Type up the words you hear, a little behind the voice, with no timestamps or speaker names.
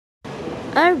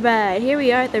Alright, here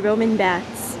we are at the Roman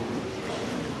baths.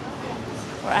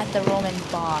 We're at the Roman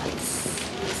baths.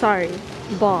 Sorry,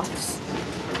 baths.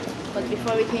 But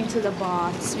before we came to the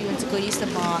baths, we went to go use the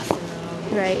bathroom.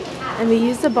 Right, and we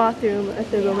used the bathroom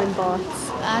at the Roman baths.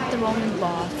 At the Roman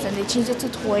baths, and they changed it to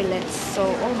toilets. So,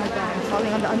 oh my god, I'm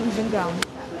falling on the uneven ground.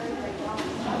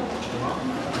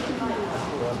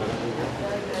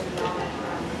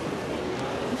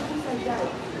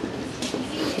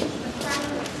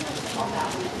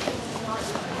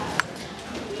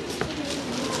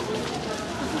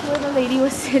 Where the lady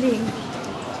was sitting.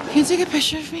 Can you take a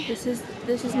picture of me? This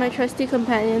is my trusty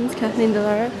companions, Kathleen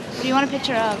Delara, What do you want a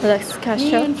picture of? Alex Me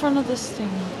Castro. in front of this thing.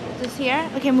 This here?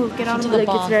 Okay, move. Get on To the the Like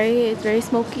bath. it's very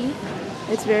smoky.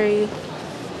 It's very.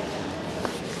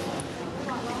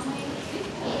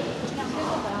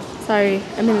 Sorry,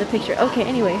 I'm in the picture. Okay,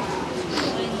 anyway.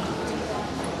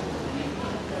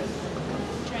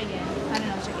 Try again. I don't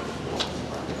know. Check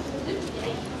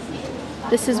it.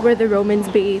 This is where the Romans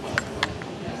bathed,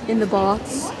 in the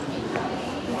baths.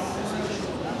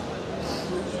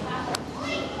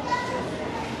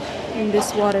 And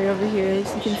this water over here,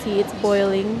 as you can see, it's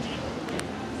boiling.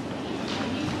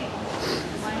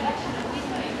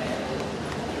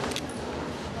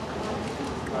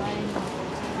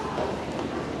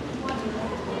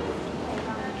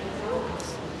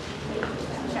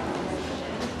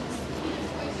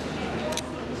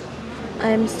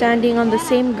 I'm standing on the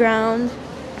same ground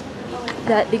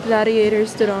that the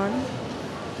gladiators stood on,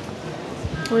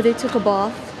 where they took a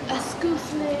bath.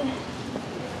 Excuse me.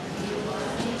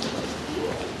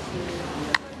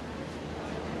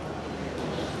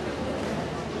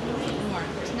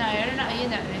 No, you're not in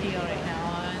that video right now.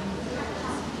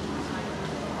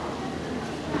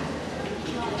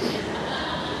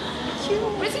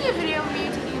 We're taking a video of me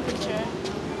taking a picture.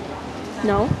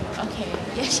 No? Okay.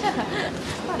 Yeah, shut up.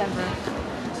 Whatever.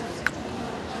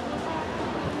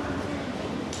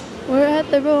 We're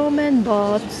at the Roman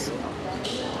baths.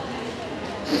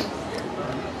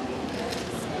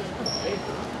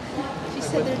 She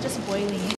said they're just boiling.